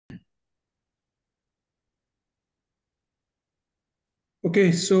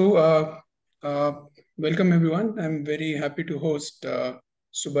Okay, so uh, welcome everyone. I'm very happy to host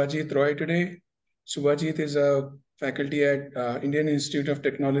Subhajit Roy today. Subhajit is a faculty at Indian Institute of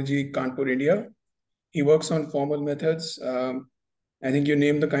Technology, Kanpur, India. He works on formal methods. I think you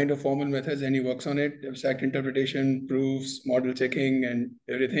name the kind of formal methods and he works on it, abstract interpretation, proofs, model checking, and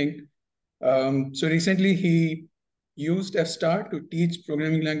everything. So recently he used FSTAR to teach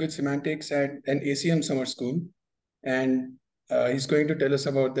programming language semantics at an ACM summer school. And he's going to tell us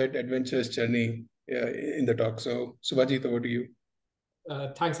about that adventurous journey in the talk. So Subhajit, over to you.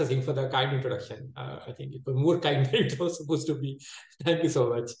 Thanks, Asim, for the kind introduction. I think it was more kind than it was supposed to be. Thank you so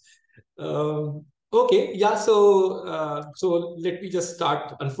much. Okay, yeah. So let me just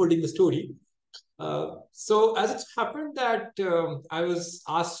start unfolding the story. So as it's happened that I was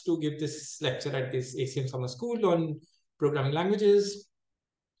asked to give this lecture at this ACM summer school on programming languages.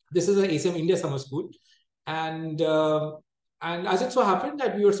 This is an ACM India summer school, and and as it so happened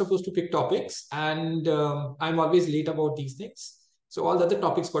that we were supposed to pick topics, and I'm always late about these things. So all the other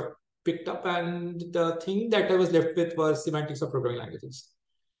topics got picked up, and the thing that I was left with was semantics of programming languages.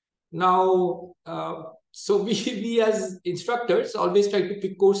 Now, so we as instructors always try to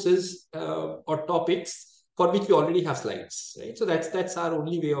pick courses or topics for which we already have slides, right? So that's our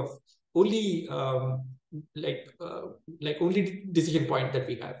only way of only only decision point that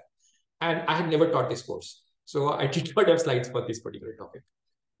we have. And I had never taught this course, so I did not have slides for this particular topic.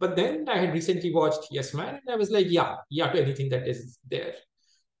 But then I had recently watched Yes Man, and I was like, yeah to anything that is there.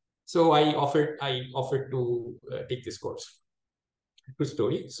 So I offered to take this course. True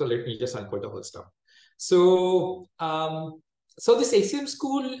story. So let me just unfold the whole stuff. So so this ACM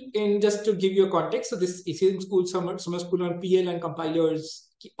school, in just to give you a context, so this ACM school summer school on PL and compilers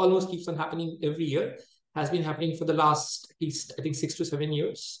almost keeps on happening every year. Has been happening for the last at least I think 6 to 7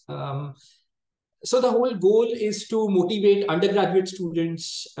 years. So the whole goal is to motivate undergraduate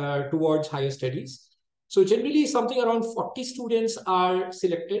students towards higher studies. So generally something around 40 students are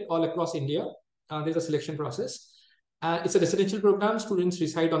selected all across India. There's a selection process. It's a residential program. Students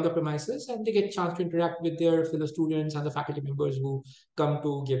reside on the premises and they get a chance to interact with their fellow students and the faculty members who come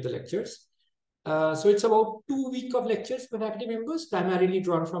to give the lectures. So it's about 2 weeks of lectures for faculty members, primarily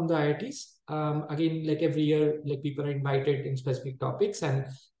drawn from the IITs. Again, like every year, like people are invited in specific topics and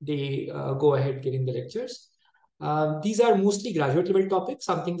they go ahead giving the lectures. These are mostly graduate level topics,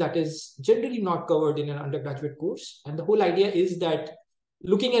 something that is generally not covered in an undergraduate course. And the whole idea is that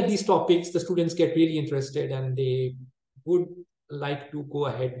looking at these topics, the students get really interested and they would like to go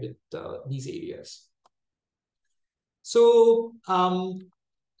ahead with these areas. So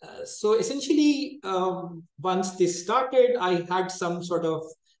so essentially, once this started, I had some sort of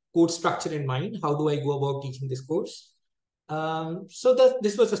course structure in mind. How do I go about teaching this course? So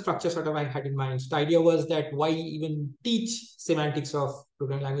this was the structure sort of I had in mind. So the idea was that why even teach semantics of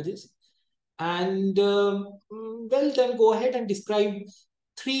programming languages? And well, then go ahead and describe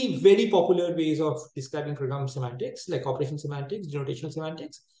 3 very popular ways of describing program semantics, like operation semantics, denotational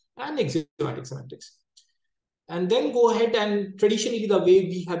semantics, and axiomatic semantics. And then go ahead and traditionally the way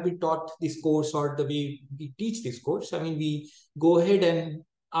we have been taught this course or the way we teach this course, I mean, we go ahead and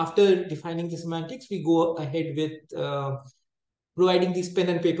after defining the semantics, we go ahead with providing these pen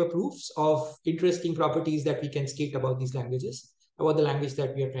and paper proofs of interesting properties that we can state about these languages, about the language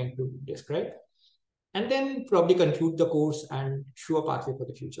that we are trying to describe. And then probably conclude the course and show a pathway for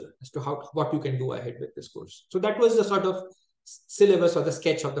the future as to what you can do ahead with this course. So that was the sort of syllabus or the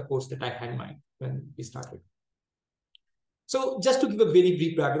sketch of the course that I had in mind when we started. So just to give a very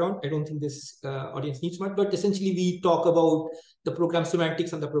brief background, I don't think this audience needs much, but essentially we talk about the program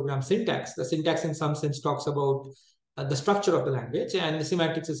semantics and the program syntax. The syntax in some sense talks about the structure of the language, and the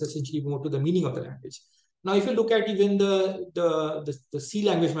semantics is essentially more to the meaning of the language. Now, if you look at even the C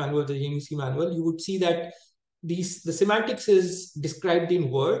language manual, the JMC manual, you would see that the semantics is described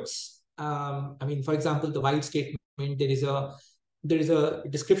in words. I mean, for example, the while statement, there is a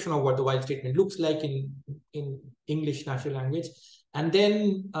description of what the while statement looks like in English natural language. And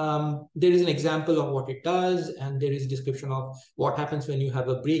then there is an example of what it does, and there is a description of what happens when you have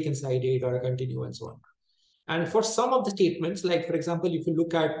a break inside it or a continue and so on. And for some of the statements, like for example, if you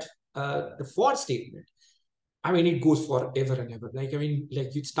look at the for statement, I mean, it goes forever and ever. Like, I mean,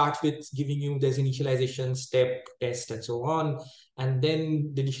 like it starts with giving you this initialization step, test, and so on. And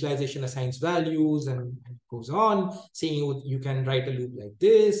then the initialization assigns values and it goes on, saying you can write a loop like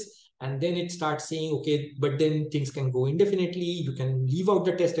this. And then it starts saying, okay, but then things can go indefinitely. You can leave out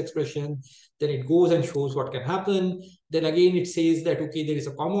the test expression. Then it goes and shows what can happen. Then again, it says that, okay, there is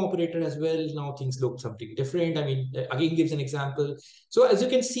a comma operator as well. Now things look something different. I mean, again, gives an example. So as you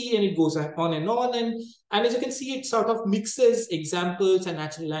can see, and it goes on and on. And as you can see, it sort of mixes examples and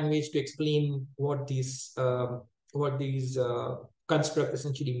natural language to explain what these constructs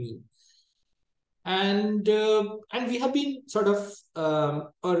essentially mean. And we have been sort of,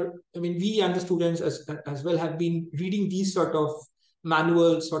 we and the students as well have been reading these sort of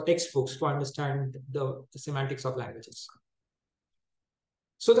manuals or textbooks to understand the semantics of languages.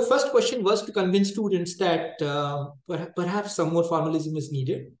 So the first question was to convince students that perhaps some more formalism is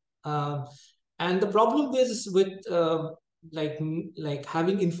needed. And the problem is with like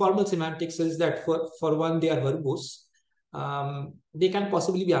having informal semantics is that for one, they are verbose. They can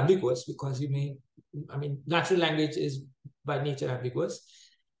possibly be ambiguous because natural language is by nature ambiguous.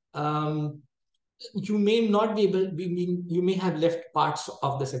 You may not be able, you may have left parts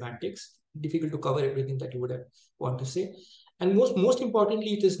of the semantics, difficult to cover everything that you would have want to say. And most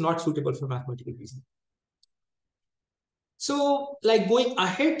importantly, it is not suitable for mathematical reasoning. So like going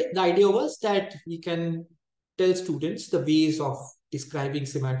ahead, the idea was that we can tell students the ways of describing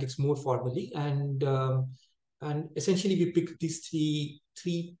semantics more formally, and essentially we picked these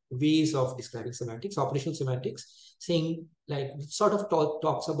three ways of describing semantics. Operational semantics, saying like sort of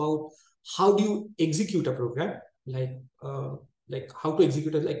talks about how do you execute a program, like how to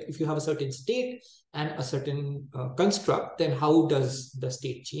execute it. Like if you have a certain state and a certain construct, then how does the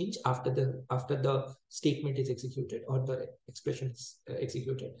state change after the statement is executed or the expression is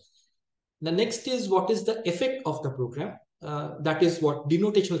executed. The next is what is the effect of the program. That is what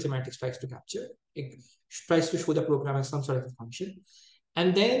denotational semantics tries to capture. It tries to show the program as some sort of a function.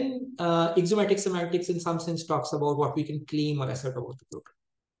 And then axiomatic semantics in some sense talks about what we can claim or assert about the program.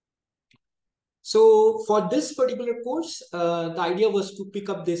 So for this particular course, the idea was to pick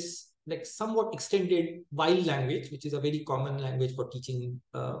up this like somewhat extended while language, which is a very common language for teaching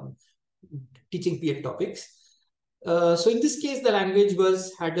PL topics. So in this case, the language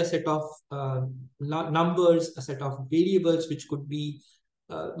had a set of numbers, a set of variables, which could be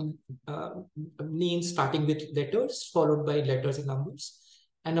names starting with letters, followed by letters and numbers.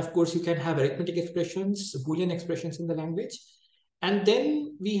 And of course, you can have arithmetic expressions, Boolean expressions in the language. And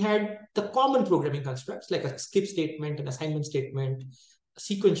then we had the common programming constructs like a skip statement, an assignment statement,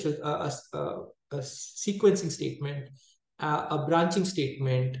 sequential, a sequencing statement, a branching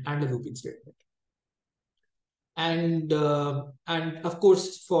statement, and a looping statement. And of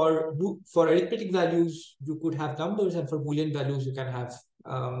course, for arithmetic values, you could have numbers, and for Boolean values, you can have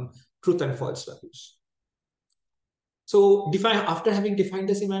truth and false values. So after having defined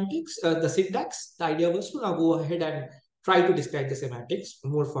the semantics, the syntax, the idea was to now go ahead and try to describe the semantics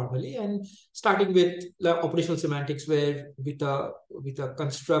more formally, and starting with the operational semantics, where with a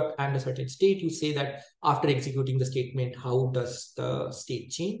construct and a certain state, you say that after executing the statement, how does the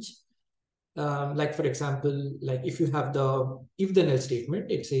state change? Like for example, like if you have the if-then else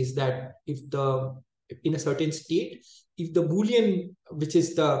statement, it says that in a certain state, if the Boolean, which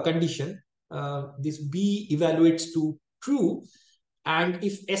is the condition, this B evaluates to true, and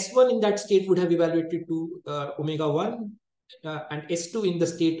if S1 in that state would have evaluated to omega 1, and S2 in the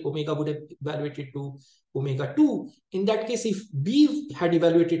state omega would have evaluated to omega 2, in that case, if B had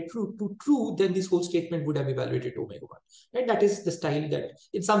evaluated to true, then this whole statement would have evaluated to omega 1. Right? That is the style that,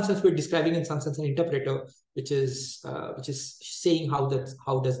 in some sense, we're describing, in some sense, an interpreter, which is saying how does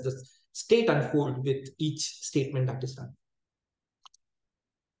the state unfold with each statement that is done.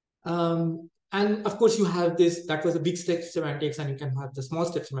 And of course, you have this, that was a big step semantics, and you can have the small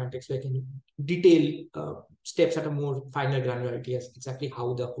step semantics where you can detail steps at a more finer granularity as exactly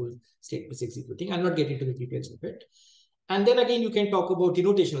how the whole statement is executing. I'll not get into the details of it. And then again, you can talk about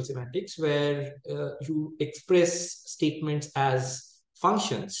denotational semantics, where you express statements as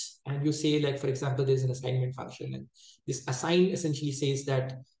functions, and you say, like, for example, there's an assignment function, and this assign essentially says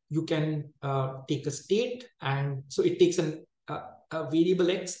that you can take a state, and so it takes a variable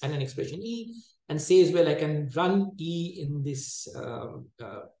x and an expression e, and says, well, I can run e in this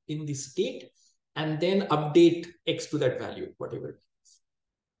state, and then update x to that value, whatever it is.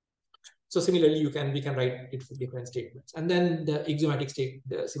 So similarly, we can write it for different statements. And then the axiomatic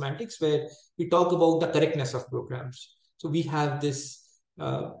the semantics, where we talk about the correctness of programs. So we have this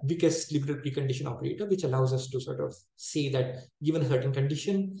weakest liberal precondition operator, which allows us to sort of say that given a certain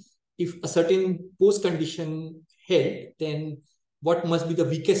condition, if a certain post condition held, then what must be the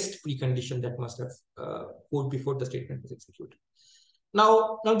weakest precondition that must have hold before the statement was executed.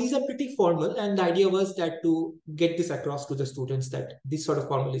 Now these are pretty formal, and the idea was that to get this across to the students that this sort of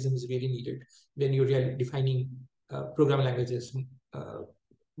formalism is really needed when you're really defining programming languages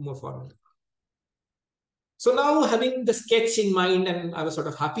more formally. So now having the sketch in mind, and I was sort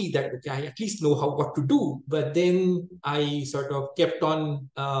of happy that, okay, I at least know what to do. But then I sort of kept on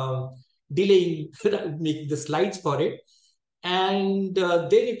delaying making the slides for it. And then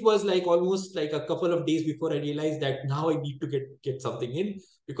it was like almost like a couple of days before I realized that now I need to get something in,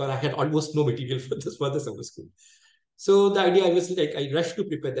 because I had almost no material for the summer school. So the idea was like I rushed to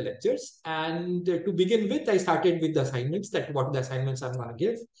prepare the lectures. And to begin with, I started with the assignments, that what the assignments I'm going to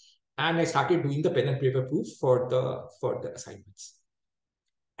give. And I started doing the pen and paper proofs for the assignments.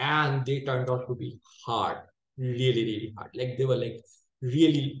 And they turned out to be hard, really, really hard. Like they were like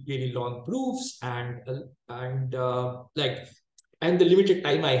really, really long proofs, and the limited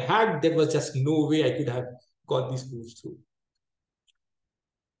time I had, there was just no way I could have got these proofs through.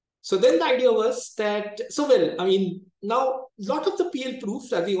 So then the idea was that, I mean, now a lot of the PL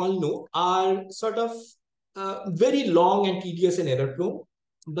proofs, as we all know, are sort of very long and tedious and error prone.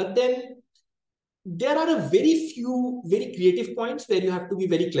 But then there are a very few very creative points where you have to be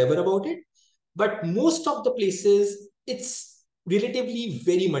very clever about it. But most of the places, it's relatively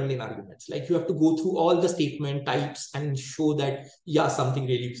very mundane arguments. Like you have to go through all the statement types and show that, yeah, something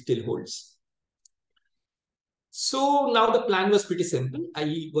really still holds. So now the plan was pretty simple.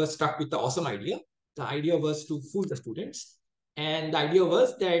 I was stuck with the awesome idea. The idea was to fool the students. And the idea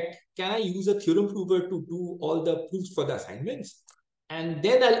was that, can I use a theorem prover to do all the proofs for the assignments? And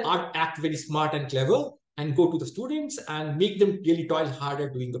then I'll act very smart and clever and go to the students and make them really toil harder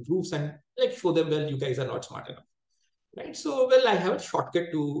doing the proofs and like show them, well, you guys are not smart enough. Right? So, well, I have a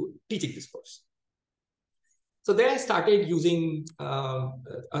shortcut to teaching this course. So then I started using,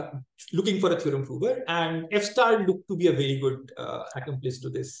 looking for a theorem prover, and F star looked to be a very good accomplice to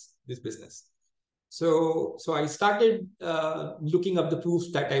this business. So I started looking up the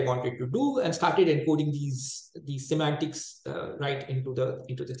proofs that I wanted to do and started encoding these semantics right into the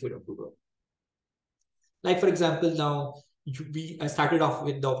theorem prover. Like for example, now I started off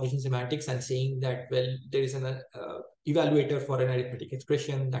with the operation semantics and saying that, well, there is an evaluator for an arithmetic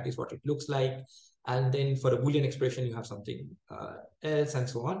expression. That is what it looks like. And then for a Boolean expression, you have something else, and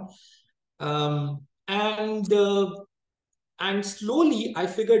so on. And slowly, I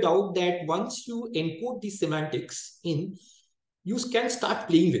figured out that once you encode these semantics in, you can start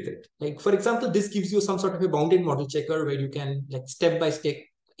playing with it. Like, for example, this gives you some sort of a bounded model checker where you can, like, step by step,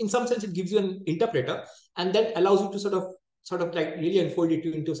 in some sense, it gives you an interpreter, and that allows you to sort of like really unfold it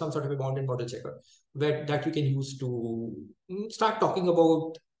into some sort of a bounded model checker that you can use to start talking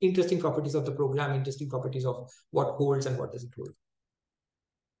about interesting properties of the program, interesting properties of what holds and what doesn't hold.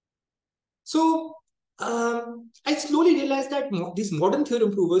 So I slowly realized that these modern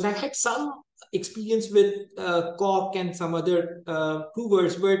theorem provers, I had some experience with Coq and some other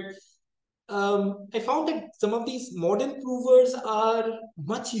provers, but I found that some of these modern provers are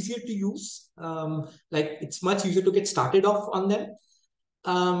much easier to use. Like it's much easier to get started off on them.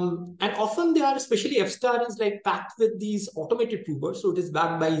 And often they are, especially F star is like packed with these automated provers. So it is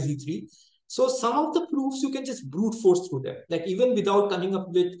backed by Z3. So some of the proofs you can just brute force through them. Like even without coming up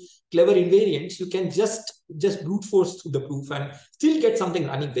with clever invariants, you can just brute force through the proof and still get something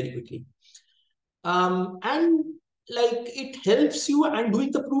running very quickly. And like it helps you, and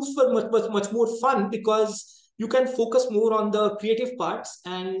doing the proofs were much more fun because you can focus more on the creative parts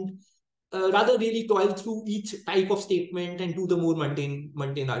and rather really toil through each type of statement and do the more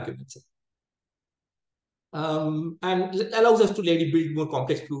mundane arguments. And it allows us to really build more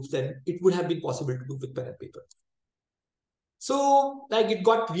complex proofs than it would have been possible to do with pen and paper. So like it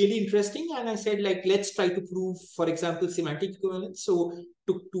got really interesting, and I said, like, let's try to prove, for example, semantic equivalence. So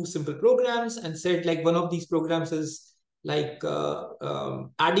took two simple programs and said, like, one of these programs is like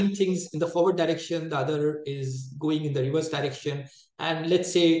adding things in the forward direction, the other is going in the reverse direction. And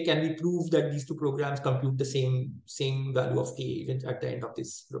let's say, can we prove that these two programs compute the same value of k even at the end of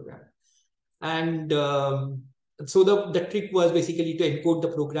this program? And so the trick was basically to encode the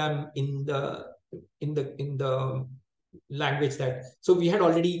program in the language that, so we had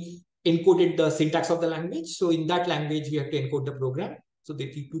already encoded the syntax of the language. So in that language, we have to encode the program. So the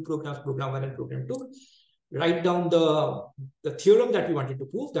two programs, program 1 and program 2, write down the theorem that we wanted to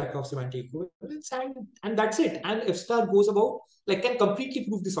prove, that of semantic equivalence, and that's it. And F star goes about, like, can completely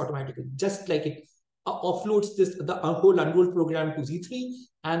prove this automatically, just like it offloads the whole unrolled program to Z3,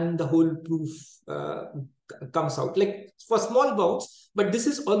 and the whole proof comes out, like, for small bounds, but this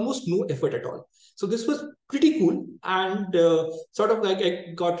is almost no effort at all. So this was pretty cool, and sort of like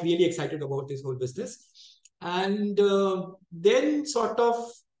I got really excited about this whole business. And then sort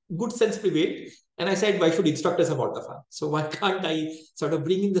of good sense prevailed. And I said, why should instructors have all the fun? So why can't I sort of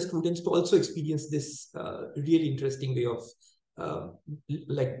bring in the students to also experience this really interesting way of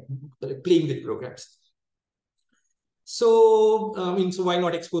like playing with programs? So, so why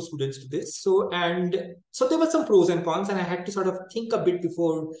not expose students to this? So there were some pros and cons, and I had to sort of think a bit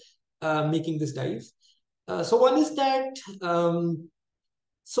before making this dive. So one is that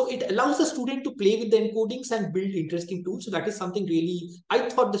so it allows the student to play with the encodings and build interesting tools. So that is something really I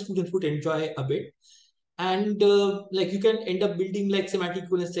thought the students would enjoy a bit. And like you can end up building like semantic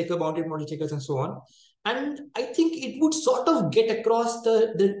equivalence checker, bounded model checkers, and so on. And I think it would sort of get across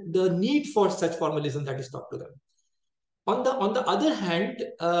the need for such formalism that is taught to them. On the other hand,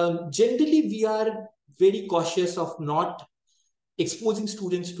 generally we are very cautious of not exposing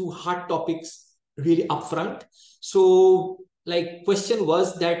students to hard topics really upfront. So like question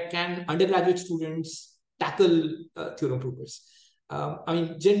was that can undergraduate students tackle theorem provers? I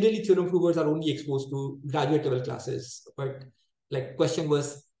mean, generally theorem provers are only exposed to graduate level classes, but like question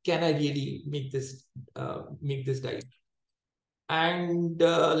was, can I really make this dive? And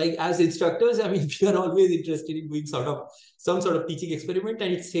like as instructors, I mean, we are always interested in doing some sort of teaching experiment,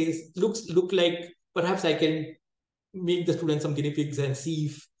 and it says look like perhaps I can make the students some guinea pigs and see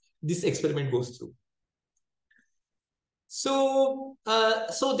if this experiment goes through. So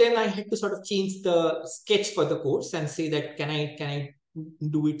then I had to sort of change the sketch for the course and say that can I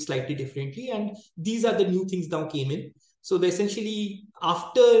do it slightly differently, and these are the new things now came in. So they essentially,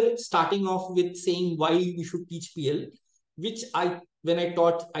 after starting off with saying why we should teach PL, which when I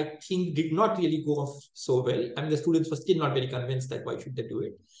taught, I think did not really go off so well. I mean, the students were still not very convinced that why should they do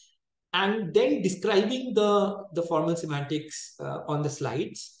it. And then describing the formal semantics on the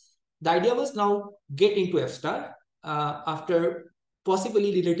slides. The idea was now get into F star after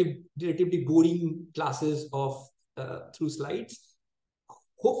possibly relatively boring classes of through slides.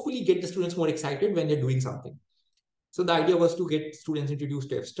 Hopefully get the students more excited when they're doing something. So the idea was to get students introduced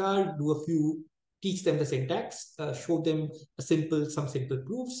to F star, teach them the syntax, show them some simple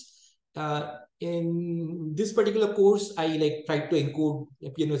proofs. In this particular course, I like tried to encode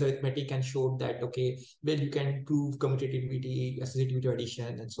P&O's arithmetic and showed that, okay, well, you can prove commutativity, associativity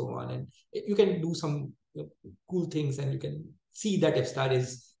addition, and so on. And you can do some cool things, and you can see that F star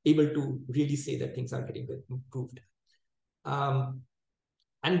is able to really say that things are getting improved.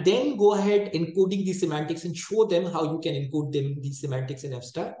 And then go ahead encoding these semantics and show them how you can encode these semantics in F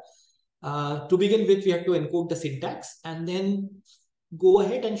star. To begin with, we have to encode the syntax and then go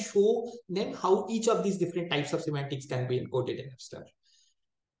ahead and show them how each of these different types of semantics can be encoded in F star.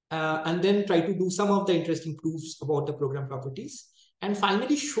 And then try to do some of the interesting proofs about the program properties. And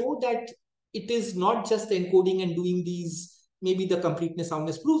finally show that it is not just the encoding and doing these, maybe the completeness,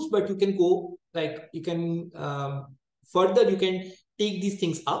 soundness proofs, but you can go like, you can further, you can take these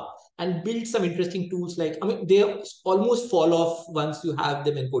things up and build some interesting tools. Like, I mean, they almost fall off once you have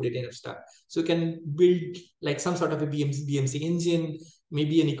them encoded in F star. So you can build like some sort of a BMC engine,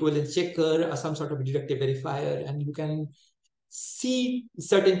 maybe an equivalence checker, or some sort of a deductive verifier, and you can see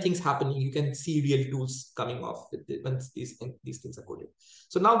certain things happening. You can see real tools coming off once these things are coded.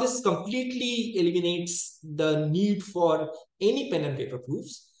 So now this completely eliminates the need for any pen and paper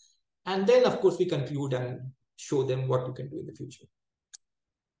proofs. And then, of course, we conclude and show them what you can do in the future.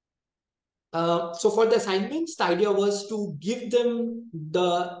 So for the assignments, the idea was to give them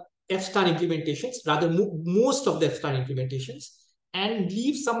the F star implementations, rather most of the F star implementations, and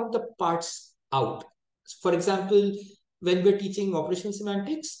leave some of the parts out. For example, when we're teaching operational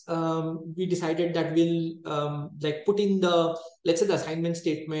semantics, we decided that we'll like put in let's say the assignment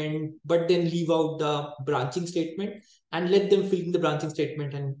statement, but then leave out the branching statement and let them fill in the branching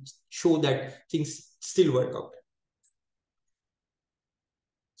statement and show that things still work out.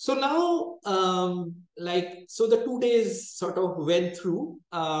 So now, so the 2 days sort of went through.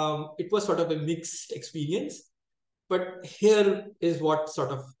 It was sort of a mixed experience, but here is what sort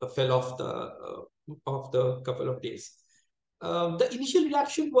of fell off the couple of days. The initial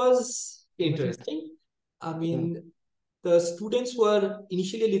reaction was interesting. I mean, the students were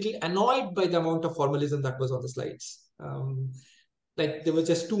initially a little annoyed by the amount of formalism that was on the slides. Like there was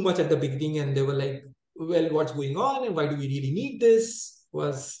just too much at the beginning, and they were like, well, what's going on and why do we really need this?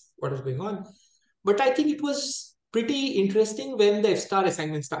 Was what was going on. But I think it was pretty interesting when the F star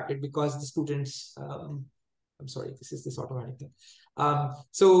assignment started, because the students, I'm sorry, this is this automatic thing. But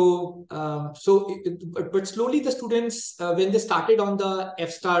slowly the students, when they started on the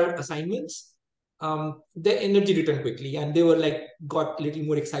F star assignments, the energy returned quickly, and they were like, got a little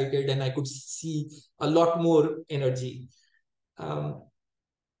more excited, and I could see a lot more energy.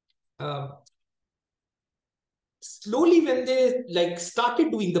 slowly when they like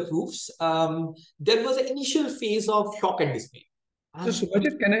started doing the proofs, there was an initial phase of shock and dismay. So,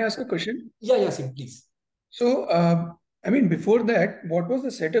 Subhajit, can I ask a question? Yeah, Sim, please. So, I mean, before that, what was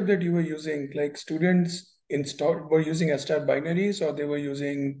the setup that you were using? Like students installed were using star binaries, or they were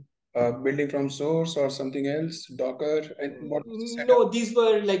using building from source or something else, Docker, and what was the setup? No, these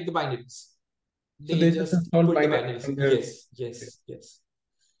were like the binaries. So They they just just installed put the binary binaries. from their. Yes.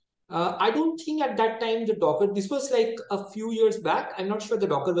 I don't think at that time the Docker, this was like a few years back. I'm not sure the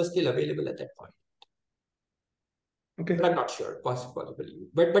Docker was still available at that point. Okay. But I'm not sure, possibly.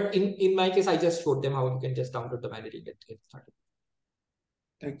 But in my case, I just showed them how you can just download the binary and get started.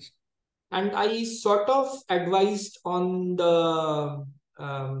 Thanks. And I sort of advised on the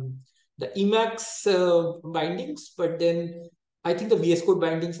Emacs bindings, but then I think the VS Code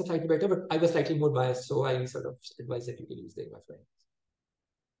bindings are slightly better, but I was slightly more biased, so I sort of advised that you can use the Emacs bindings.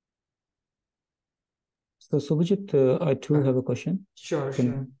 So Subhajit, I too have a question. Sure.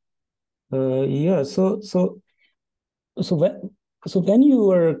 Yeah. So when you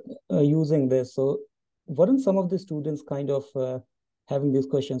were using this, so weren't some of the students kind of having this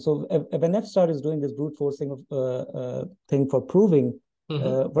question? So when FSTAR is doing this brute forcing of thing for proving,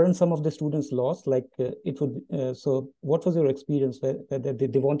 weren't some of the students lost? Like it would. So what was your experience where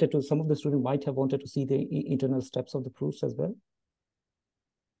they wanted to? Some of the students might have wanted to see the internal steps of the proofs as well.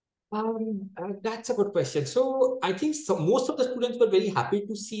 That's a good question. So I think most of the students were very happy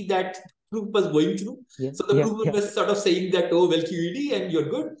to see that proof was going through. Yeah. So the proof was sort of saying that, oh, well, QED and you're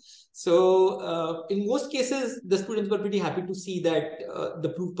good. So in most cases, the students were pretty happy to see that the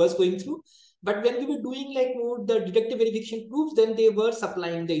proof was going through. But when we were doing like more the deductive verification proofs, then they were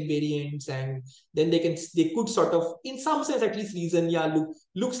supplying the invariants, and then they could sort of, in some sense at least, reason, yeah,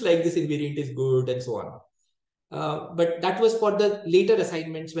 looks like this invariant is good and so on. But that was for the later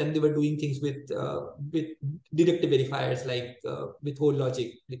assignments when they were doing things with deductive verifiers like withhold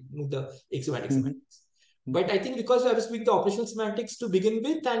logic, the axiomatic semantics. But I think because I was doing the operational semantics to begin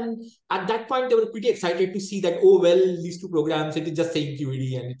with, and at that point they were pretty excited to see that, oh, well, these two programs, it is just saying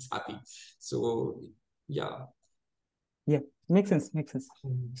QED and it's happy. So yeah. Yeah, makes sense.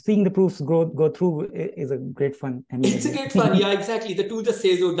 Seeing the proofs go through is a great fun. Anyway. It's a great fun. Yeah, exactly. The tool just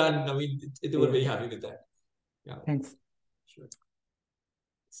says, oh, done. I mean, they were very happy with that. Yeah. Thanks. Sure.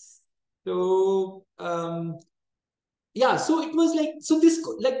 So yeah, so it was like, so this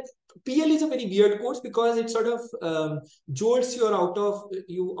like PL is a very weird course because it sort of jolts you out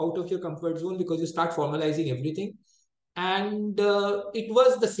of your comfort zone because you start formalizing everything. And it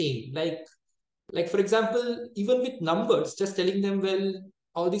was the same. Like for example, even with numbers, just telling them, well,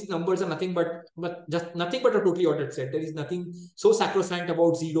 all these numbers are nothing but just nothing but a totally ordered set. There is nothing so sacrosanct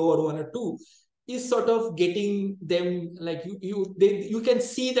about 0 or 1 or 2. Is sort of getting them like you can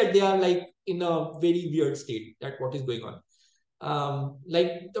see that they are like in a very weird state, that what is going on.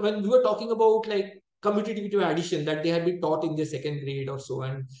 Like when we were talking about like commutative addition that they had been taught in their second grade or so,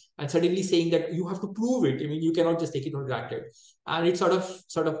 and suddenly saying that you have to prove it. I mean, you cannot just take it for granted, and it sort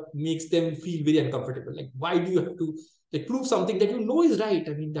of makes them feel very uncomfortable. Like, why do you have to like prove something that you know is right?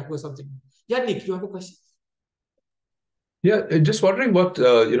 I mean, that was something. Yeah, Nick, you have a question? Yeah, just wondering what,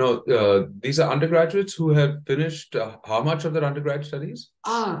 these are undergraduates who have finished how much of their undergrad studies?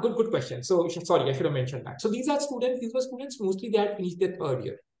 Good question. So, sorry, I should have mentioned that. So, these were students, mostly they had finished their third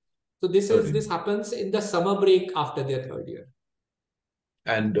year. So, this happens in the summer break after their third year.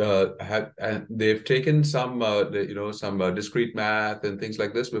 And they've taken some, discrete math and things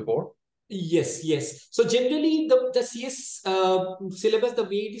like this before? Yes. So generally, the CS syllabus, the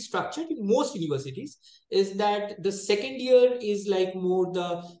way it is structured in most universities, is that the second year is like more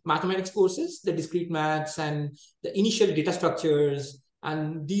the mathematics courses, the discrete maths and the initial data structures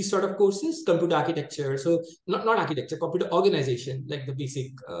and these sort of courses, computer architecture. So not architecture, computer organization, like the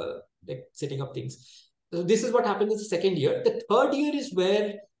basic like setting up things. So this is what happens in the second year. The third year is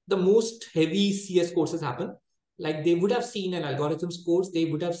where the most heavy CS courses happen. Like they would have seen an algorithms course, they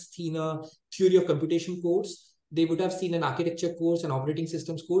would have seen a theory of computation course, they would have seen an architecture course, an operating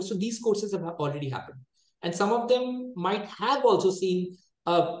systems course. So these courses have already happened. And some of them might have also seen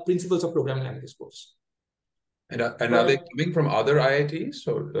a principles of programming languages course. And are they coming from other IITs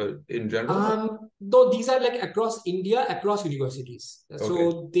or in general? Though these are like across India, across universities. Okay.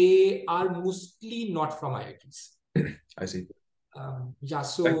 So they are mostly not from IITs. I see.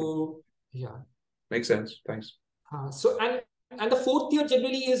 Yeah. Makes sense. Thanks. So the fourth year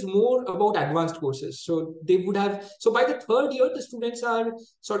generally is more about advanced courses. So they would have, so by the third year, the students are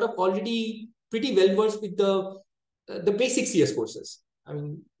sort of already pretty well versed with the basic CS courses. I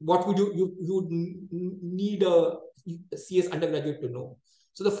mean, what would you would need a CS undergraduate to know?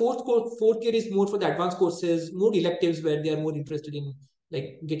 So the fourth year is more for the advanced courses, more electives where they are more interested in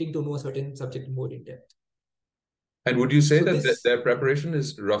like getting to know a certain subject more in depth. And would you say So that their preparation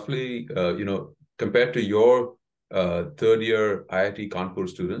is roughly, compared to your third year IIT Kanpur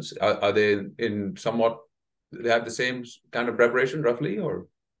students, are they in somewhat, they have the same kind of preparation roughly, or?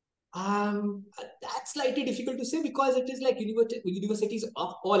 That's slightly difficult to say because it is like universities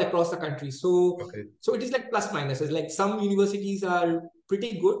all across the country. So, so it is like plus minuses. Like some universities are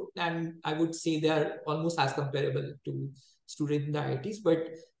pretty good, and I would say they are almost as comparable to students in the IITs. But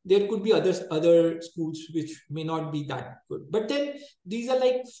there could be other schools which may not be that good. But then these are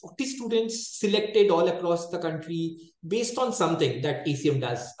like 40 students selected all across the country based on something that ACM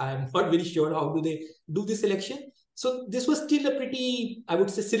does. I'm not very sure how do they do this selection. So this was still a pretty, I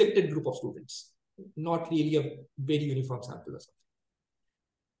would say, selected group of students, not really a very uniform sample or something.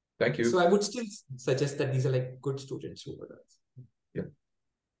 Thank you. So I would still suggest that these are like good students who were there. Yeah.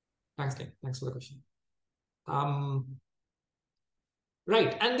 Thanks, Ken. Thanks for the question.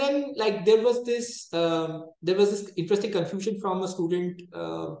 Right, and then like there was this interesting confusion from a student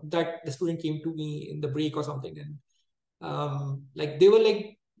that the student came to me in the break or something, and like they were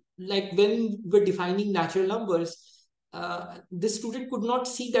like when we're defining natural numbers, this student could not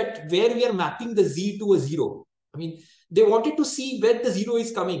see that where we are mapping the z to a 0. I mean, they wanted to see where the 0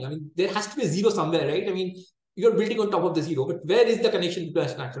 is coming. I mean, there has to be a 0 somewhere, right? I mean, you're building on top of the 0, but where is the connection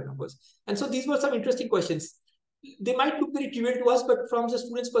between natural numbers? And so these were some interesting questions. They might look very trivial to us, but from the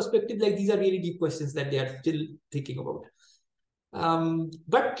student's perspective, like these are really deep questions that they are still thinking about.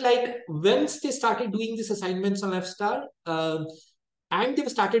 But like once they started doing these assignments on F-star, and they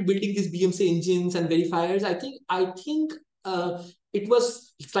started building these BMC engines and verifiers, I think it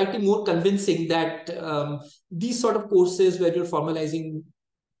was slightly more convincing that these sort of courses where you're formalizing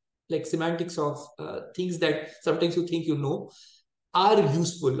like semantics of things that sometimes you think you know are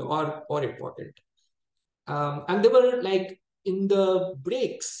useful or important. And there were like in the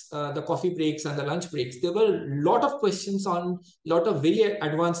breaks, the coffee breaks and the lunch breaks, there were a lot of questions on a lot of very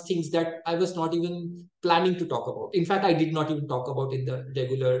advanced things that I was not even planning to talk about. In fact, I did not even talk about in the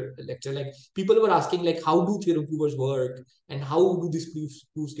regular lecture. Like people were asking like, how do theorem provers work and how do these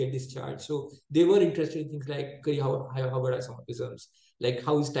proofs get discharged? So they were interested in things like how are isomorphisms, like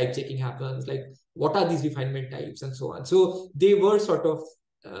how is type checking happens, like what are these refinement types and so on. So they were sort of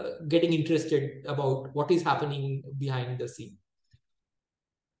getting interested about what is happening behind the scene.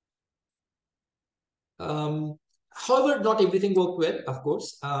 However, not everything worked well, of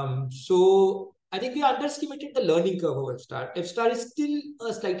course. So I think we underestimated the learning curve of F-star. F-star is still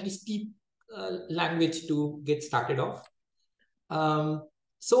a slightly steep language to get started off.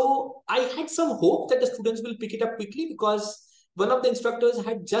 So I had some hope that the students will pick it up quickly because one of the instructors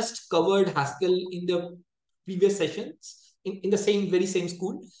had just covered Haskell in the previous sessions in the very same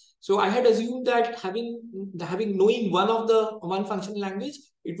school. So I had assumed that knowing one functional language,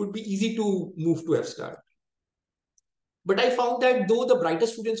 it would be easy to move to F-star. But I found that though the brighter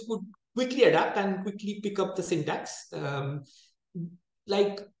students could quickly adapt and quickly pick up the syntax,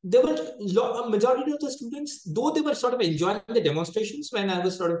 like there were a majority of the students, though they were sort of enjoying the demonstrations when I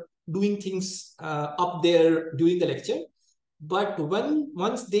was sort of doing things up there during the lecture. But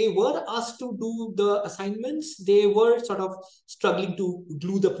once they were asked to do the assignments, they were sort of struggling to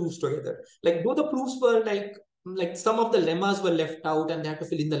glue the proofs together. Like though the proofs were like some of the lemmas were left out and they had to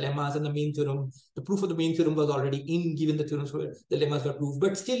fill in the lemmas and the main theorem, the proof of the main theorem was already in, given the theorems were, the lemmas were proved,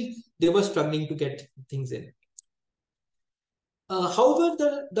 but still they were struggling to get things in.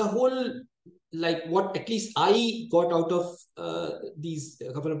 However, the whole, like what at least I got out of these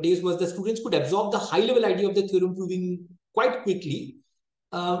couple of days was the students could absorb the high level idea of the theorem proving quite quickly,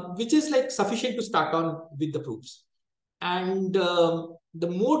 which is like sufficient to start on with the proofs. And the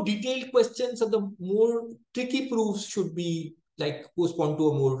more detailed questions and the more tricky proofs should be like postponed to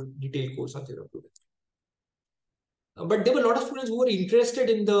a more detailed course on theorem proving. But there were a lot of students who were interested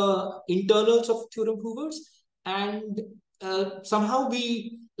in the internals of theorem provers, and somehow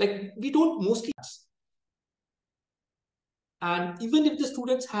we don't mostly. And even if the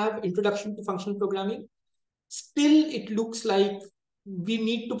students have introduction to functional programming, still it looks like we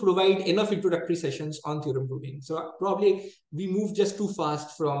need to provide enough introductory sessions on theorem proving. So probably we move just too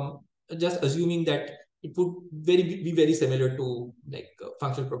fast from just assuming that it would be very similar to like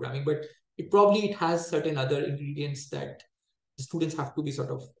functional programming, but it has certain other ingredients that the students have to be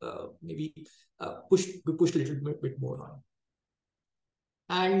sort of maybe pushed a little bit more on.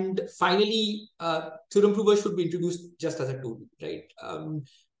 And finally, theorem provers should be introduced just as a tool, right?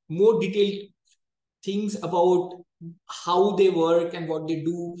 More detailed things about how they work and what they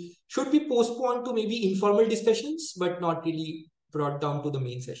do should be postponed to maybe informal discussions, but not really brought down to the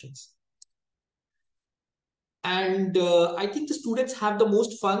main sessions. And I think the students have the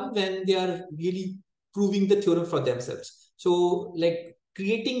most fun when they are really proving the theorem for themselves. So like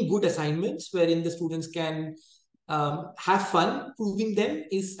creating good assignments wherein the students can have fun proving them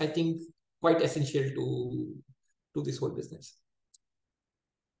is, I think, quite essential to this whole business.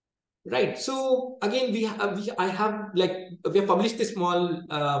 Right. So again, we have published this small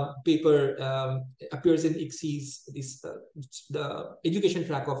paper, appears in ICSE's, the education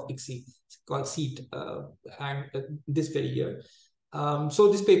track of ICSE, called SEAT, and this very year.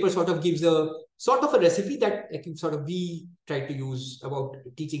 So this paper sort of gives a sort of a recipe that we try to use about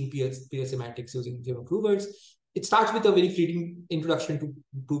teaching PL semantics using theorem provers. It starts with a very fleeting introduction to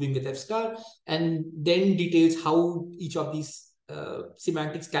proving with F star, and then details how each of these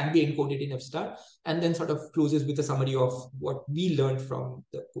semantics can be encoded in F star, and then sort of closes with a summary of what we learned from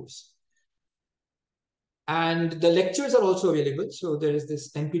the course. And the lectures are also available. So there is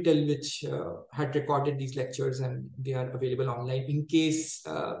this NPTEL which had recorded these lectures, and they are available online. In case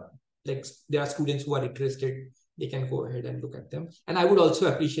like there are students who are interested, they can go ahead and look at them. And I would also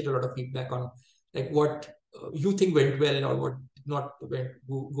appreciate a lot of feedback on like what you think went well or what did not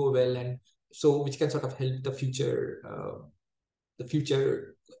go well, and so which can sort of help the future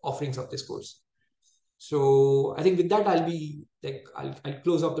offerings of this course. So I think with that, I'll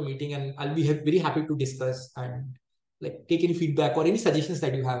close off the meeting, and I'll be very happy to discuss and like take any feedback or any suggestions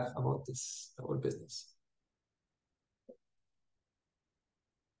that you have about this whole business.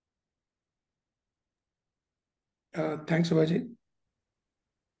 Thanks, Subhajit.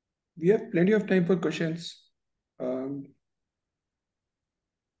 We have plenty of time for questions.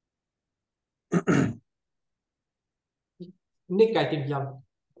 Nick, I think, yeah.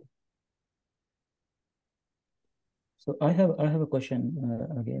 So I have a question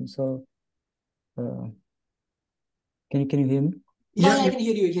again. So can you hear me? Yeah, I can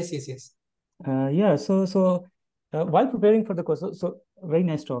hear you. Yes. Yeah. So while preparing for the course, so very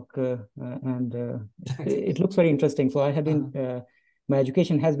nice talk, and it looks very interesting. So I have been my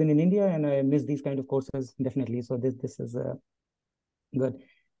education has been in India, and I miss these kind of courses definitely. So this is good.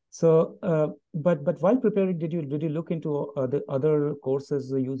 So, but while preparing, did you look into the other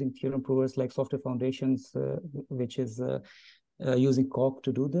courses using theorem provers like software foundations, which is using Cork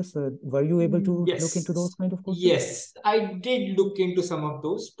to do this? Were you able to look into those kind of courses? Yes, I did look into some of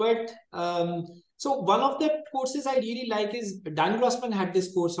those, but so one of the courses I really like is Dan Grossman had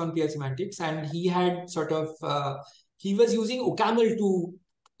this course on PL semantics, and he had sort of he was using OCaml to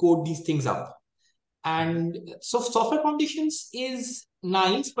code these things up. And so software foundations is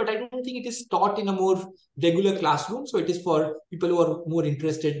nice, but I don't think it is taught in a more regular classroom. So it is for people who are more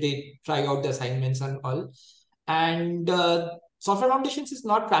interested, they try out the assignments and all. And software foundations is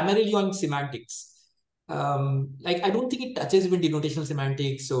not primarily on semantics. Like I don't think it touches even denotational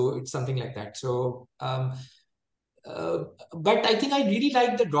semantics, so it's something like that. So but I think I really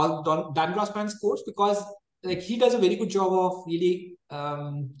like the Dan Grossman's course, because like he does a very good job of really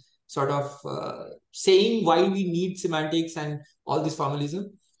sort of saying why we need semantics and all this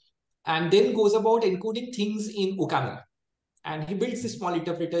formalism, and then goes about encoding things in OCaml. And he builds this small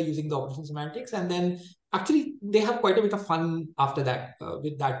interpreter using the operational semantics, and then actually they have quite a bit of fun after that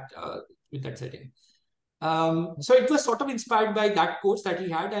with that setting. So it was sort of inspired by that course that he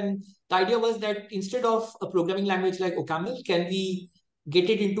had, and the idea was that instead of a programming language like OCaml, can we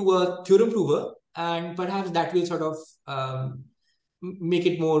get it into a theorem prover, and perhaps that will sort of make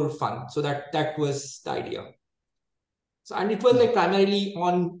it more fun. So that was the idea. So, and it was like primarily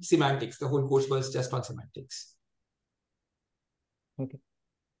on semantics. The whole course was just on semantics. Okay.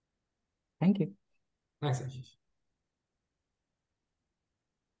 Thank you. Thanks, Ashish.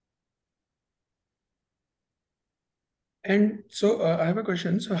 And so I have a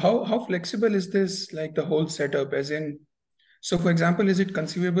question. So how flexible is this, like the whole setup? As in, so for example, is it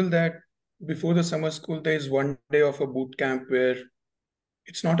conceivable that before the summer school, there is one day of a boot camp where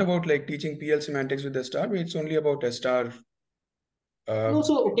it's not about like teaching PL semantics with a star, but it's only about a star? No,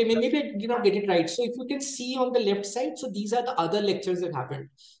 so okay, maybe I did not get it right. So if you can see on the left side, so these are the other lectures that happened.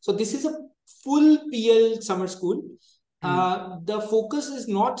 So this is a full PL summer school. The focus is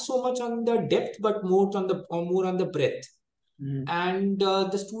not so much on the depth, but more on the breadth. And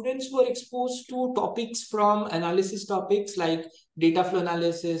the students were exposed to topics from analysis topics like data flow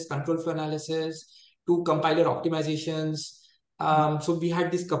analysis, control flow analysis, to compiler optimizations. So we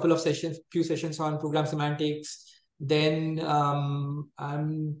had this few sessions on program semantics. Then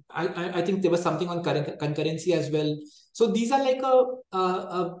I think there was something on concurrency as well. So these are like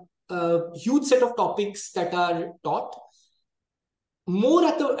a huge set of topics that are taught. more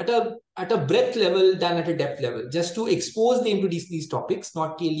at a breadth level than at a depth level, just to expose them to these topics,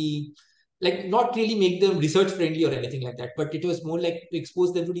 not really make them research friendly or anything like that, but it was more like to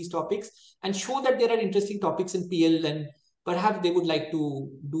expose them to these topics and show that there are interesting topics in PL, and perhaps they would like to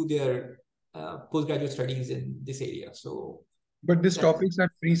do their postgraduate studies in this area. So, but these topics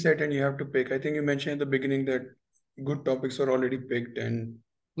are preset and you have to pick. I think you mentioned at the beginning that good topics are already picked, and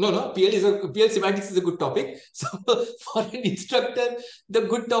no, PL semantics is a good topic. So for an instructor, the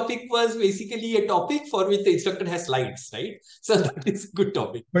good topic was basically a topic for which the instructor has slides, right? So that is a good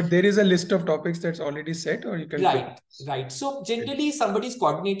topic. But there is a list of topics that's already set, or you can right. So generally, somebody is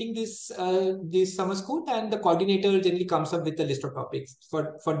coordinating this summer school, and the coordinator generally comes up with a list of topics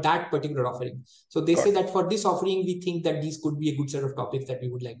for that particular offering. So they say that for this offering, we think that these could be a good set of topics that we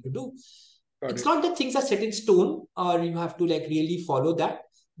would like to do. It's not that things are set in stone, or you have to really follow that.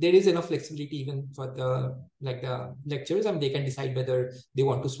 There is enough flexibility even for the lecturers, and they can decide whether they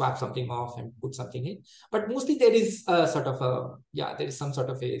want to swap something off and put something in. But mostly there is some sort of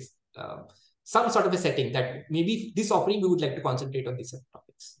a setting that maybe this offering we would like to concentrate on these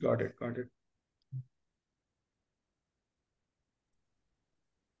topics. Got it.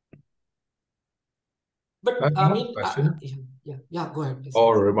 But I mean, go ahead.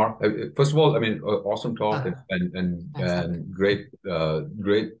 Or remark. First of all, I mean, awesome talk and great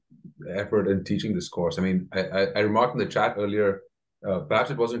effort in teaching this course. I mean, I remarked in the chat earlier.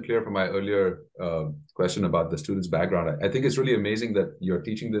 Perhaps it wasn't clear from my earlier question about the students' background. I think it's really amazing that you're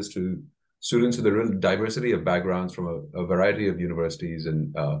teaching this to students with a real diversity of backgrounds from a variety of universities,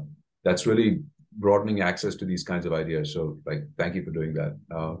 and that's really broadening access to these kinds of ideas. So, thank you for doing that.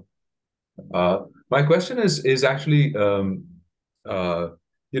 My question is actually, the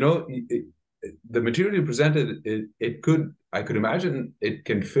material you presented, I could imagine it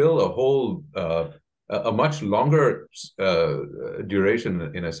can fill a whole, a much longer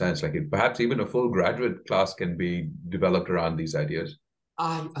duration in a sense, perhaps even a full graduate class can be developed around these ideas.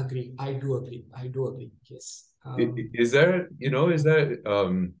 I agree. I do agree. Yes. Is there,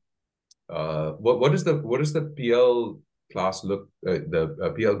 what is the PL class look,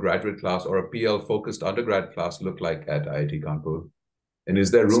 the PL graduate class or a PL focused undergrad class look like at IIT Kanpur? And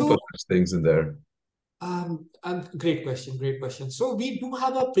is there room for such things in there? Great question. So we do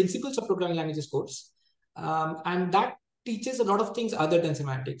have a principles of programming languages course, and that teaches a lot of things other than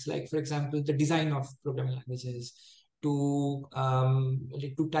semantics, like for example, the design of programming languages, to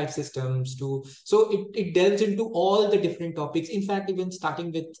type systems, so it delves into all the different topics. In fact, even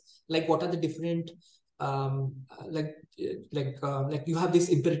starting with what are the different you have these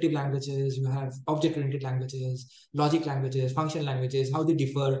imperative languages, you have object-oriented languages, logic languages, function languages, how they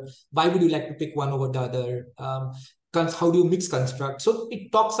differ, why would you like to pick one over the other, how do you mix constructs. So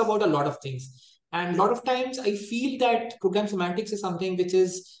it talks about a lot of things. And a lot of times I feel that program semantics is something which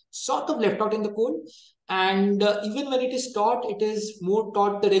is sort of left out in the code. And even when it is taught, it is more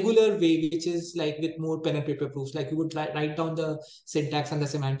taught the regular way, which is with more pen and paper proofs. You would write down the syntax and the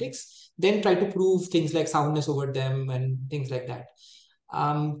semantics, then try to prove things like soundness over them and things like that.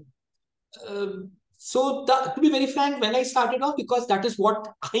 So to be very frank, when I started off, because that is what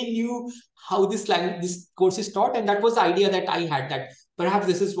I knew how this course is taught, and that was the idea that I had, that perhaps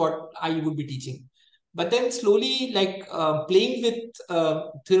this is what I would be teaching. But then slowly, playing with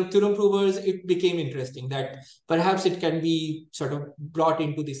theorem provers, it became interesting that perhaps it can be sort of brought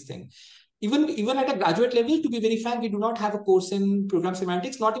into this thing. Even at a graduate level, to be very frank, we do not have a course in program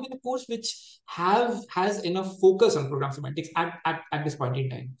semantics, not even a course which has enough focus on program semantics at this point in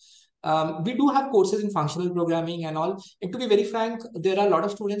time. We do have courses in functional programming and all. And to be very frank, there are a lot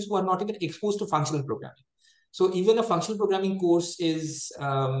of students who are not even exposed to functional programming. So even a functional programming course is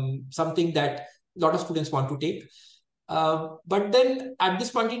something that a lot of students want to take. But then at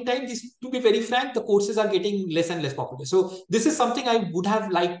this point in time, to be very frank, the courses are getting less and less popular. So this is something I would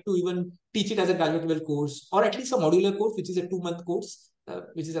have liked to even teach it as a graduate level course, or at least a modular course, which is a 2-month course,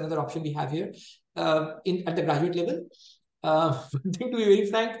 which is another option we have here at the graduate level. Then to be very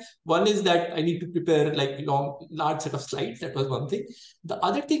frank, one is that I need to prepare large set of slides. That was one thing. The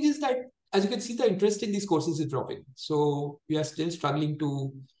other thing is that, as you can see, the interest in these courses is dropping. So we are still struggling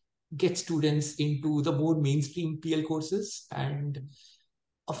to get students into the more mainstream PL courses, and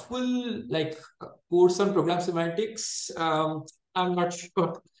a full course on program semantics. I'm not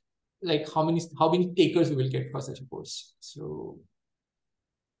sure how many takers we will get for such a course. So,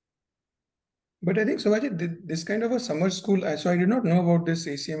 but I think Subhajit, this kind of a summer school. So I did not know about this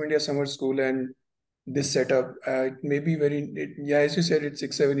ACM India summer school and this setup. Maybe as you said, it's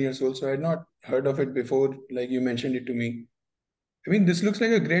 6-7 years old. So I had not heard of it before, like you mentioned it to me. I mean, this looks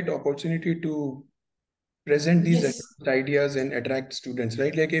like a great opportunity to present these Yes. ideas and attract students,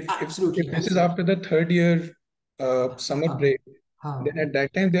 right? Like if Absolutely. this is after the third year summer break, Huh. then at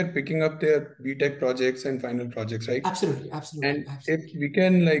that time they're picking up their BTech projects and final projects, right? Absolutely. Absolutely. And if Absolutely. we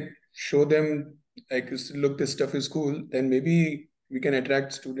can like show them like, look, this stuff is cool, then maybe we can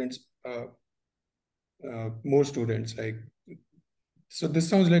attract students, more students. Like, so this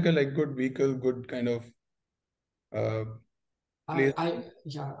sounds like a like good vehicle, good kind of place.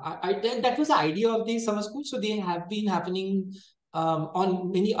 That was the idea of the summer school. So they have been happening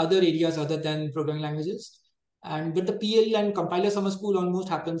on many other areas other than programming languages. And but the PL and compiler summer school almost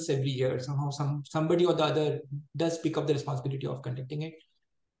happens every year. Somehow somebody or the other does pick up the responsibility of conducting it.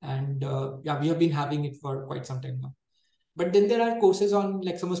 And yeah, we have been having it for quite some time now. But then there are courses on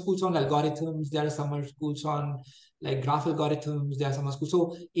like summer schools on algorithms. There are summer schools on like graph algorithms. There are summer schools.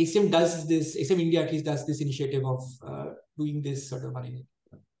 So ACM does this. ACM India at least does this initiative of doing this sort of on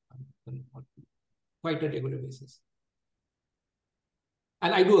quite a regular basis.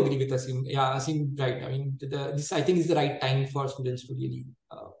 And I do agree with Asim. Yeah, Asim, right. I mean, this I think is the right time for students to really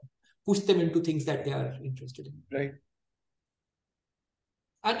push them into things that they are interested in. Right.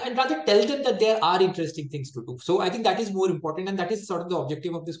 And rather tell them that there are interesting things to do. So I think that is more important, and that is sort of the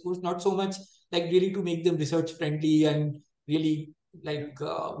objective of this course. Not so much like really to make them research friendly and really like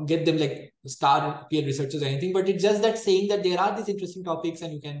get them like star peer researchers or anything, but it's just that saying that there are these interesting topics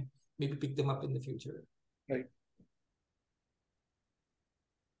and you can maybe pick them up in the future. Right.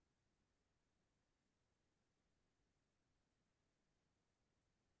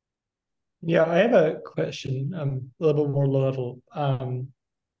 Yeah, I have a question, a little bit more low level.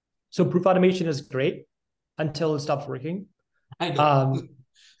 So proof automation is great until it stops working. I know.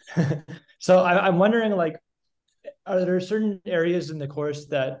 So I'm wondering, like, are there certain areas in the course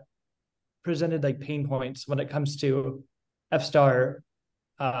that presented like pain points when it comes to F star,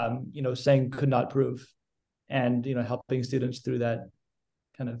 saying could not prove, and helping students through that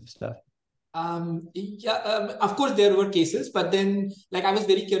kind of stuff? Of course there were cases, but then like I was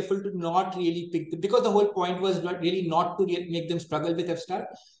very careful to not really pick them, because the whole point was really not to make them struggle with F star,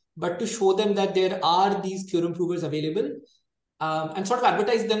 but to show them that there are these theorem provers available, and sort of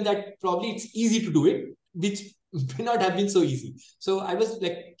advertise them that probably it's easy to do it, which may not have been so easy. So I was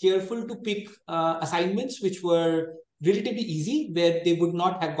like careful to pick assignments which were relatively easy, where they would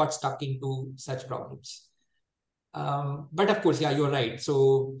not have got stuck into such problems. But of course, yeah, you're right.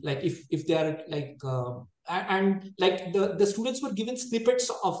 So like if they are like and like the students were given snippets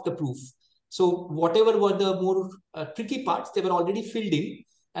of the proof. So whatever were the more tricky parts, they were already filled in,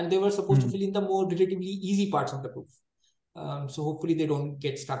 and they were supposed to fill in the more relatively easy parts of the proof. So hopefully they don't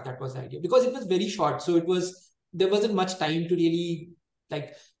get stuck. That was the idea, because it was very short. So there wasn't much time to really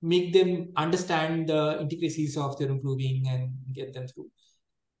like make them understand the intricacies of theorem proving and get them through.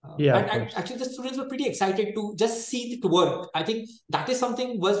 And actually, the students were pretty excited to just see it work. I think that is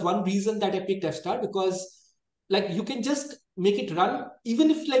was one reason that I picked F star, because like you can just make it run,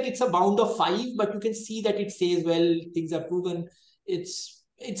 even if like it's a bound of 5, but you can see that it says, well, things are proven. It's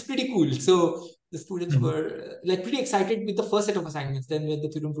pretty cool. So the students were like pretty excited with the first set of assignments. Then when the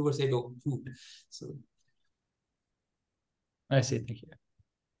theorem prover said, "Oh, proved." So I see. Thank you.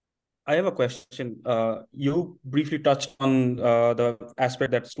 I have a question. You briefly touched on the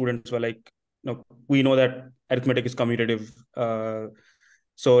aspect that students were like, we know that arithmetic is commutative.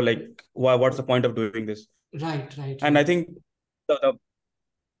 So like, what's the point of doing this? Right. And I think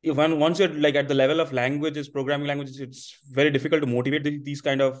once you're like at the level of languages, programming languages, it's very difficult to motivate these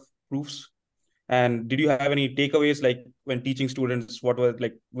kind of proofs. And did you have any takeaways, like when teaching students, what was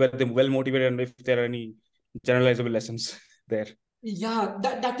like, were they well motivated, and if there are any generalizable lessons there? Yeah,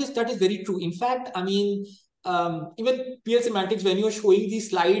 that is very true. In fact, I mean, even peer semantics, when you're showing these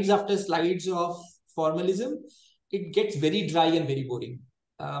slides after slides of formalism, it gets very dry and very boring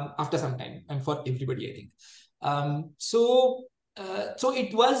after some time, and for everybody, I think. So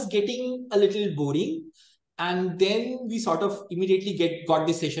it was getting a little boring, and then we sort of immediately got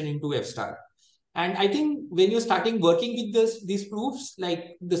this session into F star. And I think when you're starting working with these proofs,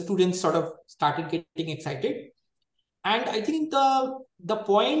 like the students sort of started getting excited. And I think the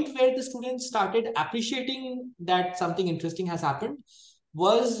point where the students started appreciating that something interesting has happened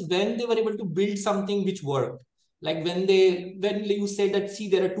was when they were able to build something which worked. Like when you said that, see,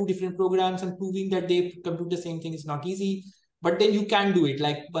 there are 2 different programs, and proving that they compute the same thing is not easy, but then you can do it.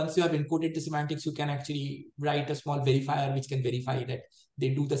 Like once you have encoded the semantics, you can actually write a small verifier which can verify that they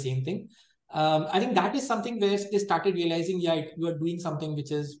do the same thing. I think that is something where they started realizing, yeah, you are doing something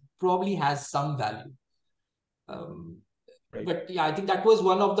which probably has some value. Right. But yeah, I think that was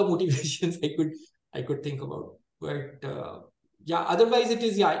one of the motivations I could think about. But yeah, otherwise it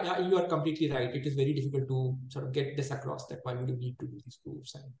is, yeah, you are completely right. It is very difficult to sort of get this across, that why would you need to do these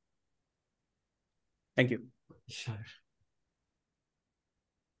proofs. And Thank you. sure.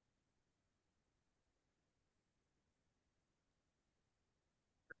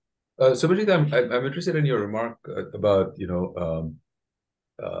 Subhajit, I'm interested in your remark about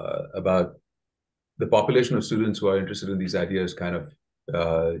about the population of students who are interested in these ideas kind of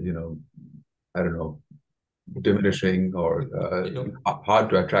I don't know, diminishing or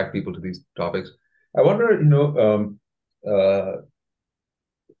hard to attract people to these topics. I wonder,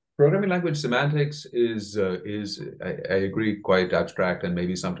 programming language semantics is I agree, quite abstract, and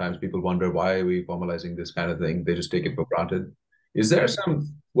maybe sometimes people wonder, why are we formalizing this kind of thing? They just take it for granted. Is there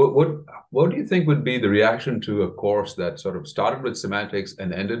some what do you think would be the reaction to a course that sort of started with semantics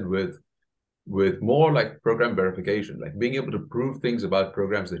and ended with more like program verification, like being able to prove things about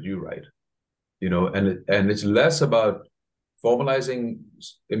programs that you write, and it's less about formalizing.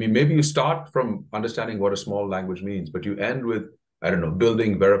 I mean, maybe you start from understanding what a small language means, but you end with, I don't know,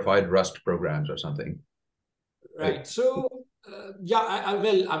 building verified Rust programs or something. Right. So, yeah,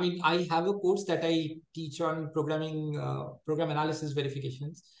 well, I mean, I have a course that I teach on programming, program analysis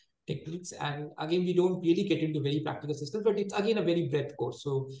verifications techniques. And again, we don't really get into very practical systems, but it's again a very breadth course.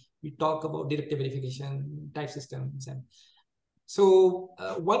 So we talk about directive verification, type systems. And so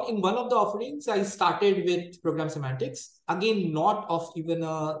in one of the offerings, I started with program semantics. Again, not of even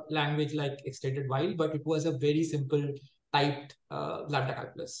a language like extended while, but it was a very simple typed lambda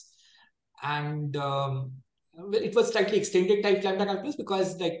calculus. And it was slightly extended type lambda calculus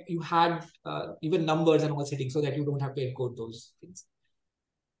because like you had even numbers and all settings so that you don't have to encode those things.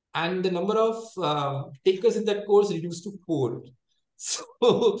 And the number of takers in that course reduced to 4.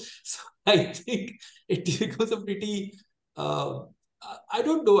 So I think it becomes a pretty, I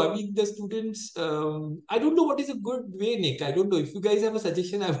don't know. I mean, the students, I don't know what is a good way, Nick. I don't know. If you guys have a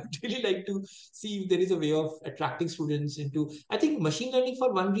suggestion, I would really like to see if there is a way of attracting students into, I think machine learning,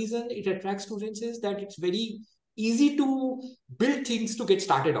 for one reason it attracts students is that it's very easy to build things to get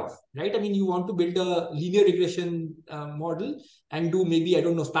started off, right? I mean, you want to build a linear regression model and do maybe, I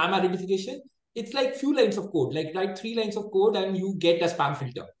don't know, spam identification. It's like few lines of code, like write 3 lines of code and you get a spam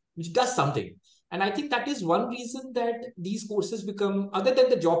filter, which does something. And I think that is one reason that these courses become, other than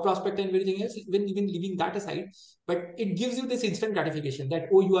the job prospect and everything else, even leaving that aside, but it gives you this instant gratification that,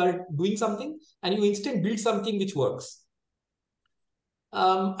 oh, you are doing something and you instant build something which works.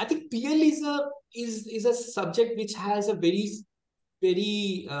 I think PL is a subject which has a very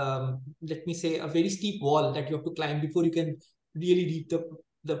let me say, a very steep wall that you have to climb before you can really reap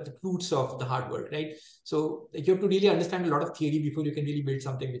the fruits of the hard work, right? So you have to really understand a lot of theory before you can really build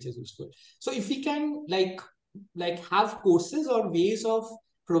something which is useful. So if we can like have courses or ways of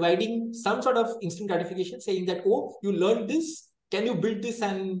providing some sort of instant gratification, saying that, oh, you learned this, can you build this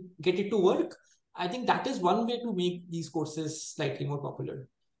and get it to work? I think that is one way to make these courses slightly more popular.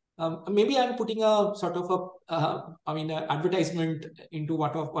 Maybe I'm putting a sort of an advertisement into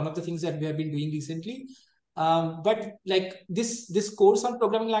one of the things that we have been doing recently. But like this course on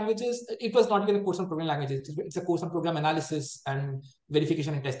programming languages, it was not even a course on programming languages. It's a course on program analysis and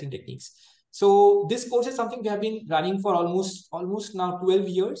verification and testing techniques. So this course is something we have been running for almost now 12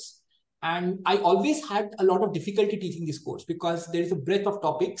 years. And I always had a lot of difficulty teaching this course because there is a breadth of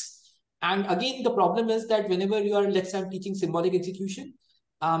topics. And again, the problem is that whenever you are, let's say I'm teaching symbolic execution,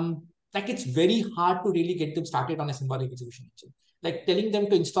 like it's very hard to really get them started on a symbolic execution engine. Like telling them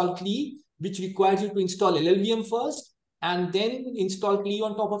to install CLI, which requires you to install LLVM first, and then install CLI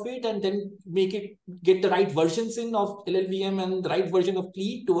on top of it, and then get the right versions in of LLVM and the right version of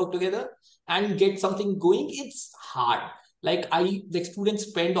CLI to work together and get something going. It's hard. Like students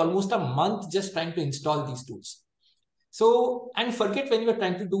spend almost a month just trying to install these tools. So, and forget when you are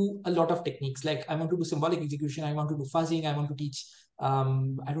trying to do a lot of techniques, like I want to do symbolic execution, I want to do fuzzing, I want to teach,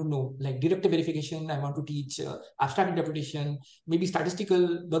 I don't know, like directive verification, I want to teach abstract interpretation, maybe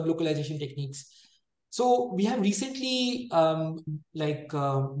statistical bug localization techniques. So we have recently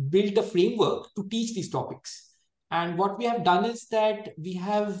built a framework to teach these topics. And what we have done is that we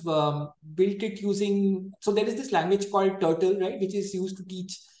have built it using, so there is this language called Turtle, right, which is used to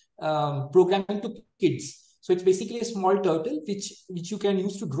teach programming to kids. So it's basically a small turtle which you can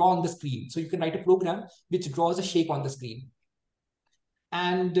use to draw on the screen. So you can write a program which draws a shape on the screen.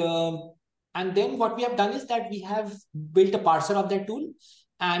 And then what we have done is that we have built a parser of that tool,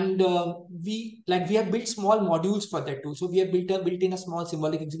 and we have built small modules for that tool. So we have built in a small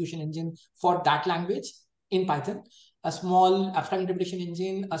symbolic execution engine for that language in Python, a small abstract interpretation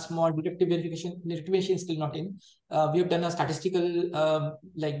engine, a small directive verification is still not in. We have done a statistical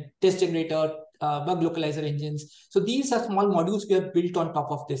test generator, bug localizer engines. So these are small modules we have built on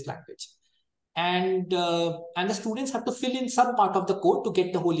top of this language. And the students have to fill in some part of the code to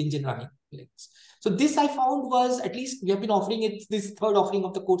get the whole engine running. So this I found was, at least we have been offering it, this third offering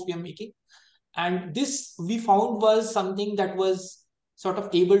of the course we are making. And this we found was something that was sort of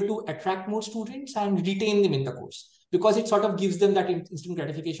able to attract more students and retain them in the course, because it sort of gives them that instant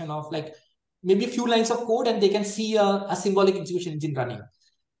gratification of like maybe a few lines of code and they can see a symbolic execution engine running.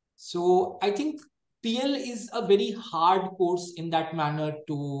 So I think PL is a very hard course in that manner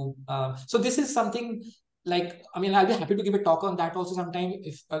to, so this is something like, I mean, I'll be happy to give a talk on that also sometime.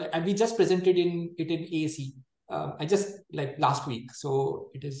 If and we just presented it in AAC. I just like last week, so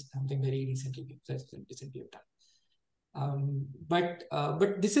it is something very recently done. But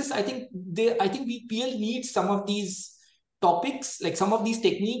this is, I think we PL needs some of these topics, like some of these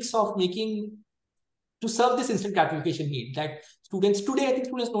techniques of making to serve this instant gratification need that students today, I think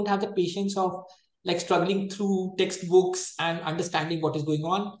students don't have the patience of like struggling through textbooks and understanding what is going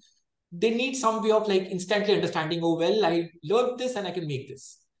on. They need some way of like instantly understanding, oh, well, I learned this and I can make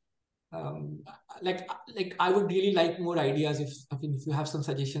this. Like I would really like more ideas if you have some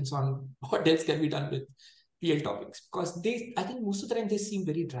suggestions on what else can be done with PL topics, because I think most of the time they seem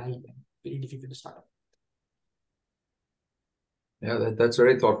very dry and very difficult to start up. Yeah, that's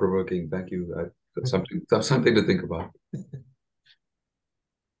very thought-provoking. Thank you. That's something to think about.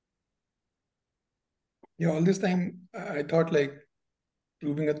 Yeah, all this time I thought like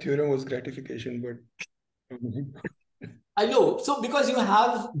proving a theorem was gratification, but I know. So because you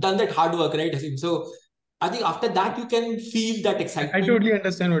have done that hard work, right, Hasim? So I think after that you can feel that excitement. I totally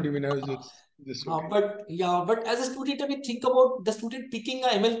understand what you mean. I was just okay. But as a student, I mean, think about the student picking a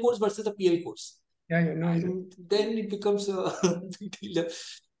ML course versus a PL course. Yeah, no. And then it becomes a big deal.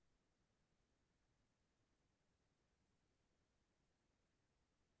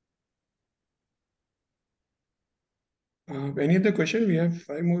 Any other question? We have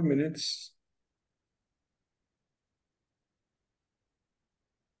 5 more minutes.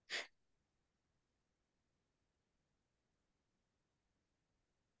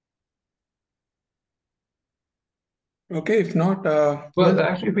 Okay, if not, well,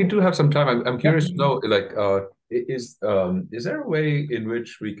 actually, we do have some time. I'm curious to know, like, is there a way in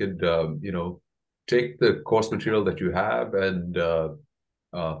which we could, take the course material that you have and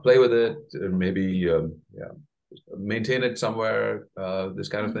play with it, and maybe, maintain it somewhere, this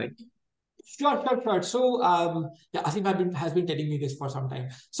kind of thing? Sure. So, yeah, Asim has been telling me this for some time.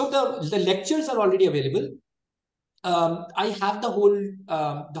 So the lectures are already available. I have the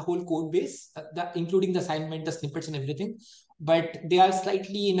whole code base, including the assignment, the snippets, and everything, but they are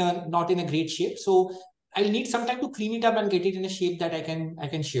slightly not in a great shape. So I'll need some time to clean it up and get it in a shape that I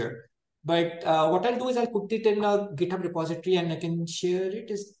can share. But what I'll do is I'll put it in a GitHub repository and I can share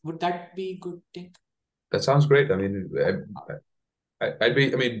it. Would that be a good thing? That sounds great. I mean, I'd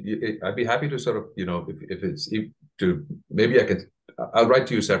be happy to sort of, I'll write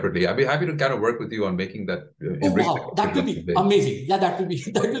to you separately. I'd be happy to kind of work with you on making that. Oh, wow, that will be amazing. Yeah, that will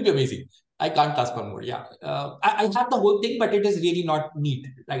be amazing. I can't ask for more. Yeah, I have the whole thing, but it is really not neat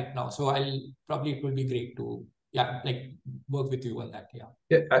right now. So it will be great to work with you on that.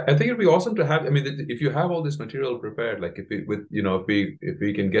 Yeah, I think it'd be awesome to have. I mean, if you have all this material prepared, like if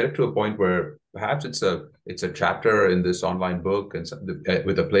we can get it to a point where perhaps it's a chapter in this online book and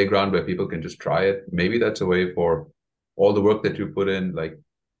with a playground where people can just try it. Maybe that's a way for all the work that you put in, like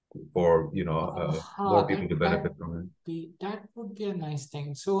for more people to benefit from it. That would be a nice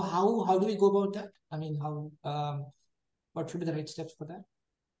thing. So how do we go about that? I mean, what should be the right steps for that?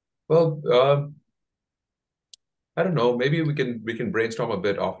 Well, I don't know. Maybe we can brainstorm a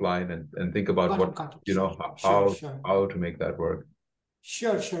bit offline and think about how to make that work.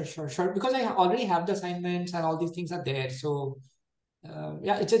 Sure. Because I already have the assignments and all these things are there. So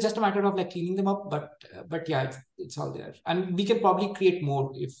yeah, it's just a matter of like cleaning them up. But yeah, it's all there, and we can probably create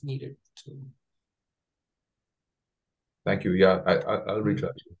more if needed. So. Thank you. Yeah, I'll reach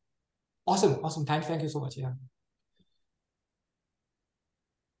out to you. Awesome. Thank you so much. Yeah.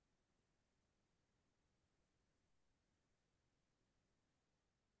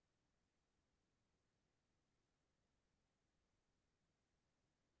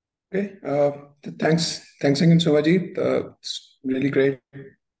 Okay. Thanks again, Subhajit. It's really great.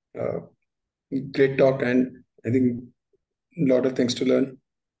 Great talk, and I think a lot of things to learn.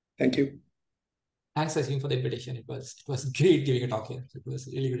 Thank you. Thanks, Asim, for the invitation. It was great giving a talk here. It was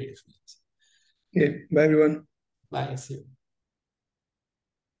really great experience. Okay. Bye, everyone. Bye. See you.